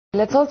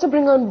Let's also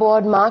bring on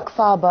board Marc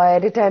Faber,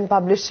 editor and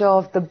publisher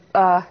of the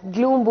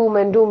Gloom, Boom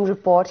and Doom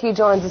report. He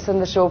joins us on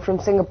the show from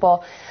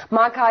Singapore.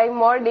 Marc, hi,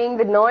 morning.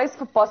 The noise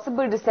for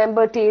possible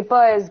December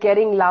taper is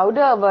getting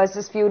louder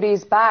versus few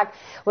days back,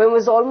 when it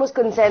was almost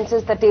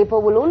consensus that taper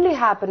will only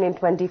happen in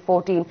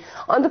 2014.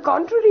 On the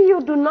contrary, you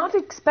do not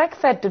expect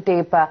Fed to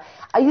taper.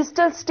 Are you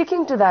still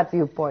sticking to that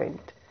viewpoint?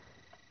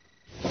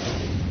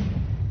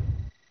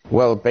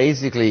 Well,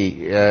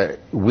 basically,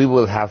 we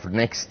will have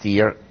next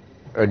year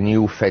a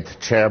new Fed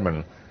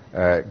chairman,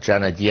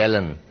 Janet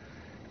Yellen,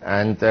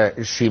 and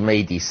she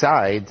may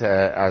decide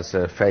as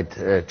a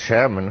Fed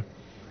chairman,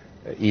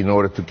 in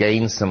order to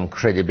gain some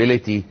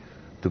credibility,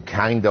 to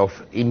kind of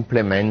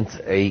implement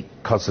a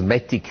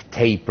cosmetic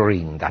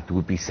tapering. That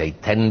would be, say,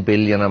 10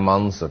 billion a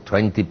month or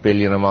 20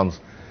 billion a month.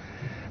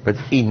 But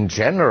in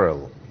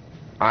general,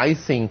 I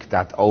think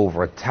that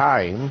over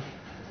time,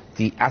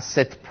 the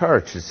asset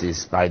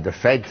purchases by the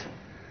Fed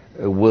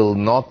will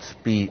not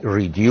be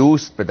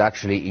reduced, but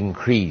actually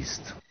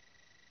increased.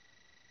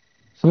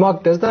 So,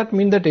 Marc, does that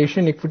mean that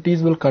Asian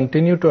equities will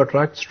continue to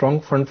attract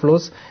strong fund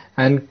flows,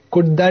 and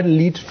could that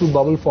lead to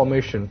bubble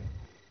formation?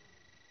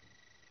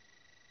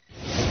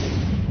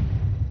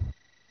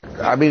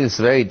 I mean, it's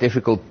very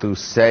difficult to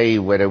say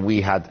whether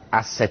we had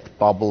asset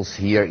bubbles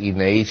here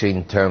in Asia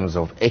in terms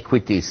of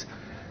equities,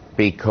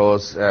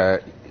 because,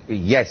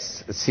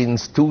 yes,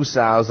 since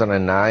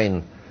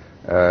 2009,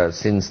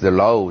 since the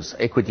lows,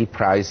 equity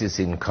prices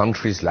in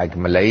countries like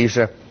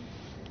Malaysia,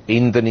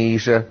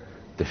 Indonesia,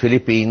 the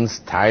Philippines,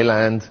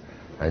 Thailand,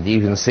 and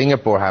even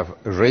Singapore have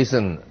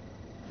risen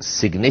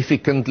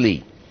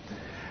significantly.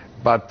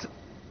 But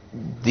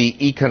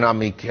the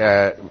economic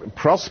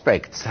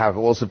prospects have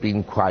also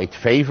been quite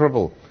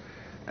favorable.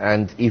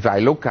 And if I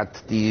look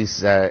at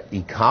these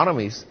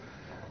economies,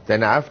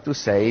 then I have to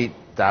say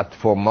that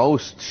for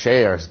most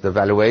shares, the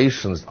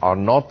valuations are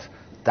not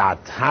that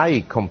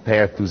high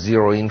compared to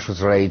zero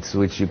interest rates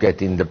which you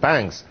get in the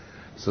banks.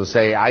 So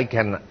say I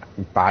can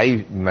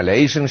buy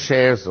Malaysian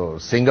shares or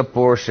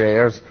Singapore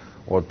shares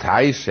or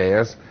Thai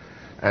shares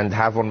and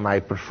have on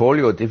my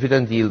portfolio a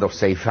dividend yield of,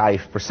 say,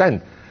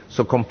 5%.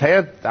 So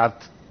compare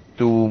that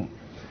to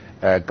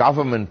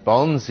government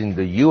bonds in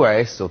the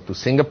US or to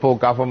Singapore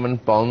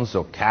government bonds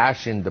or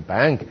cash in the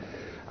bank,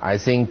 I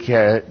think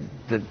the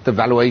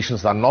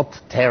valuations are not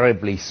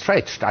terribly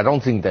stretched. I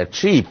don't think they're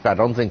cheap. I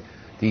don't think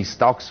these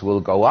stocks will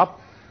go up,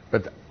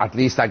 but at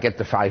least I get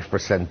the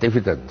 5%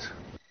 dividend.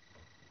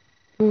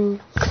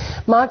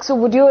 Marc, so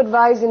would you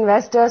advise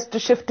investors to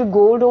shift to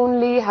gold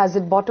only? Has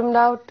it bottomed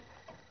out?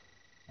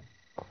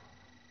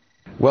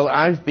 Well,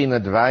 I've been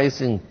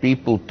advising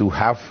people to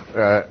have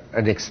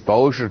an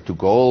exposure to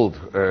gold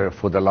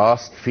for the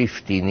last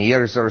 15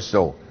 years or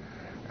so.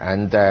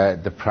 And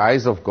the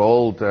price of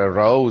gold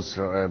rose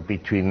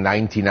between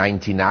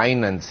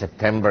 1999 and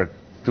September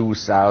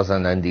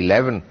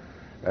 2011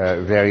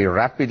 very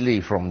rapidly,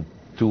 from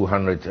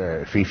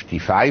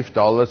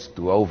 $255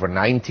 to over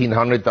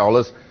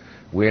 $1,900.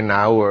 We're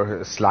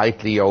now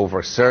slightly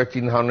over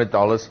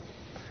 $1,300.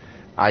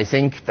 I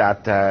think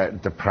that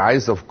the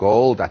price of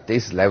gold at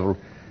this level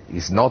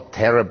is not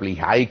terribly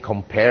high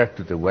compared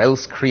to the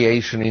wealth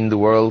creation in the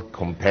world,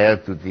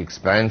 compared to the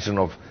expansion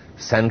of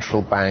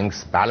central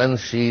banks' balance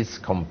sheets,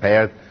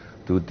 compared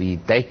to the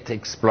debt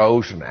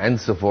explosion, and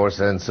so forth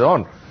and so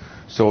on.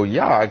 So,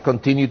 yeah, I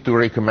continue to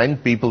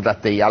recommend people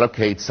that they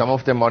allocate some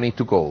of their money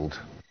to gold.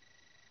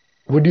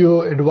 Would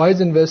you advise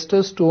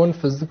investors to own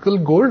physical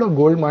gold or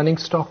gold mining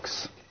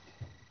stocks?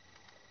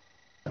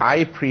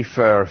 I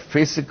prefer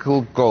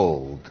physical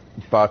gold,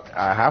 but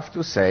I have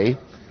to say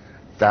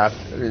that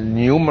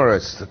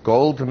numerous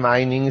gold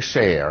mining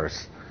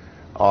shares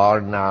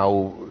are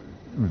now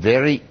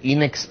very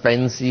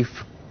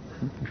inexpensive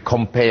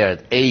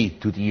compared, A,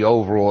 to the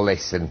overall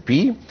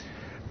S&P,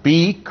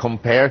 B,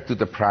 compared to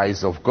the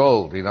price of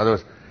gold. In other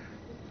words,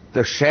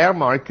 the share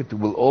market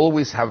will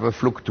always have a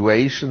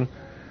fluctuation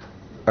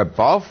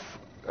above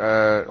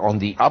on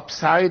the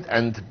upside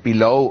and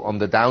below on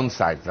the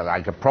downside. So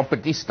like a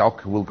property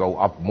stock will go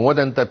up more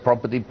than the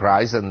property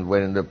price, and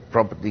when the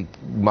property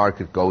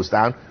market goes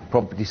down,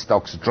 property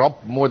stocks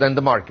drop more than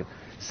the market.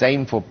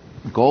 Same for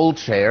gold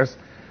shares.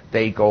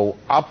 They go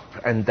up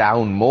and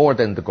down more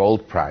than the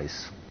gold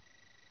price.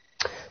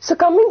 So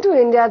coming to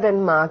India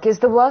then, Marc, is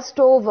the worst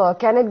over?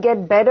 Can it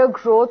get better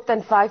growth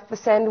than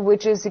 5%,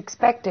 which is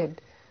expected?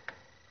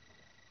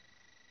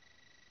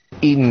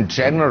 In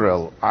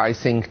general, I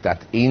think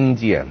that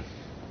India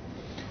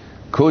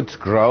could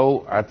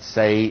grow at,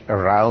 say,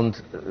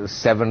 around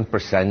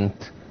 7%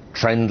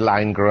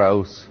 trendline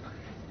growth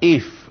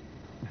if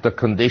the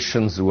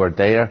conditions were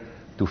there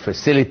to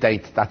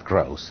facilitate that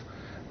growth.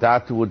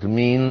 That would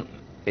mean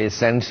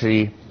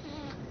essentially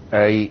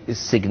a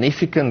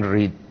significant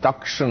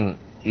reduction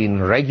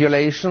in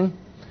regulation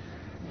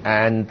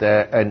and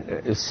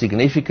a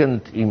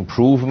significant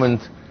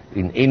improvement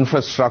in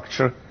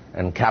infrastructure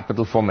and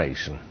capital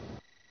formation.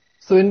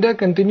 So India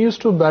continues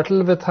to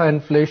battle with high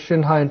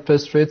inflation, high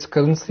interest rates.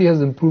 Currency has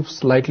improved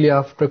slightly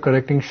after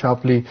correcting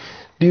sharply.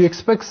 Do you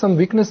expect some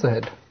weakness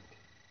ahead?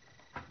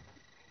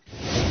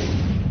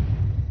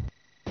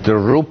 The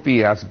rupee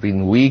has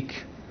been weak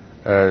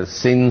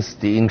since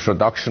the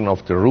introduction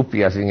of the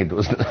rupee. I think it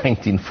was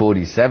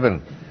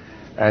 1947.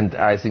 And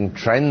I think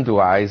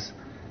trend-wise,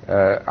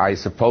 I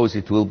suppose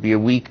it will be a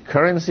weak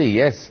currency,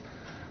 yes.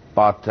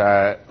 But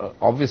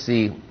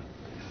obviously,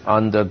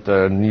 under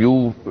the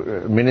new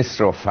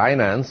Minister of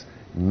Finance,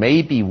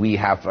 maybe we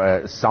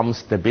have some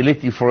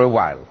stability for a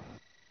while.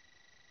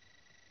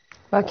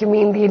 Mark, you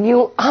mean the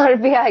new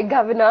RBI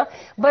governor.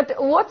 But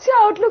what's your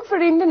outlook for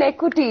Indian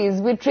equities?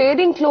 We're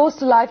trading close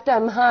to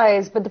lifetime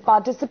highs, but the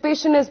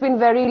participation has been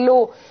very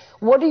low.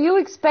 What do you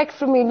expect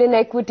from Indian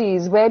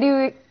equities? Where do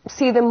you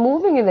see them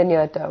moving in the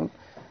near term?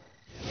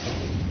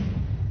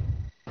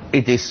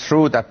 It is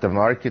true that the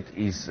market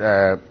is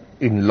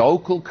in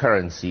local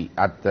currency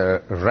at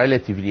a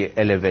relatively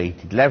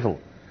elevated level,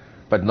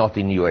 but not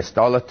in US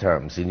dollar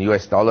terms. In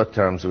US dollar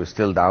terms, we're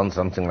still down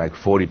something like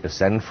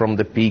 40% from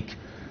the peak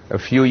a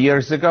few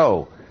years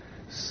ago.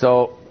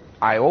 So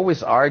I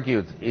always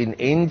argued in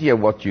India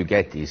what you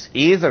get is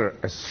either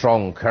a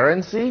strong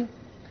currency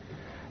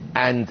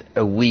and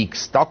a weak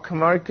stock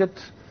market,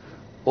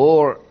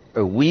 or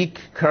a weak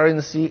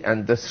currency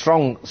and a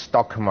strong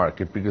stock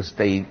market, because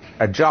they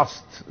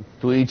adjust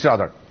to each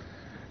other.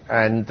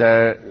 And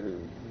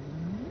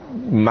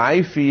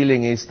my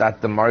feeling is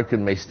that the market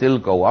may still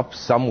go up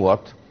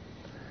somewhat.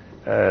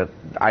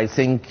 I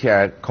think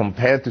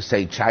compared to,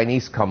 say,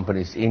 Chinese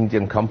companies,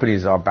 Indian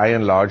companies are by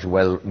and large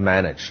well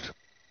managed.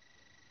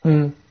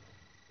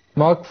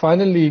 Mark,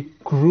 finally,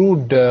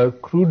 crude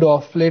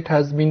off late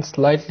has been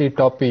slightly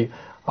toppy.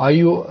 Are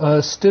you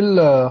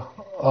still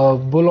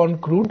bull on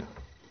crude?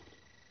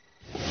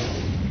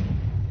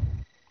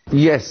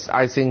 Yes,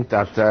 I think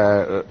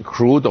that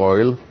crude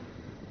oil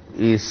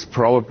is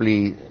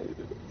probably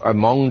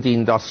among the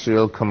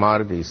industrial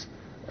commodities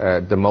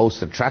the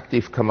most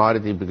attractive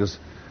commodity, because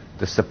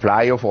the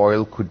supply of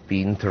oil could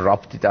be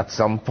interrupted at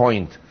some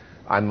point.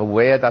 I'm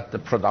aware that the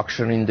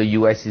production in the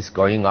US is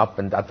going up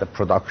and that the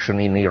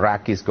production in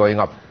Iraq is going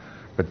up.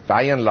 But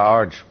by and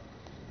large,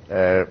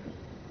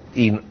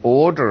 in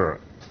order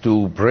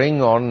to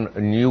bring on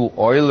new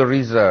oil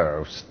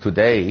reserves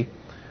today,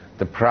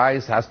 the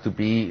price has to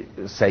be,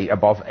 say,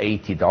 above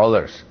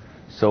 $80.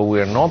 So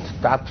we're not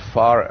that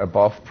far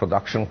above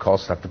production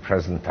costs at the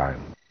present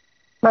time.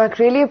 Mark,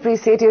 really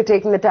appreciate you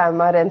taking the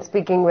time out and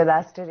speaking with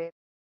us today.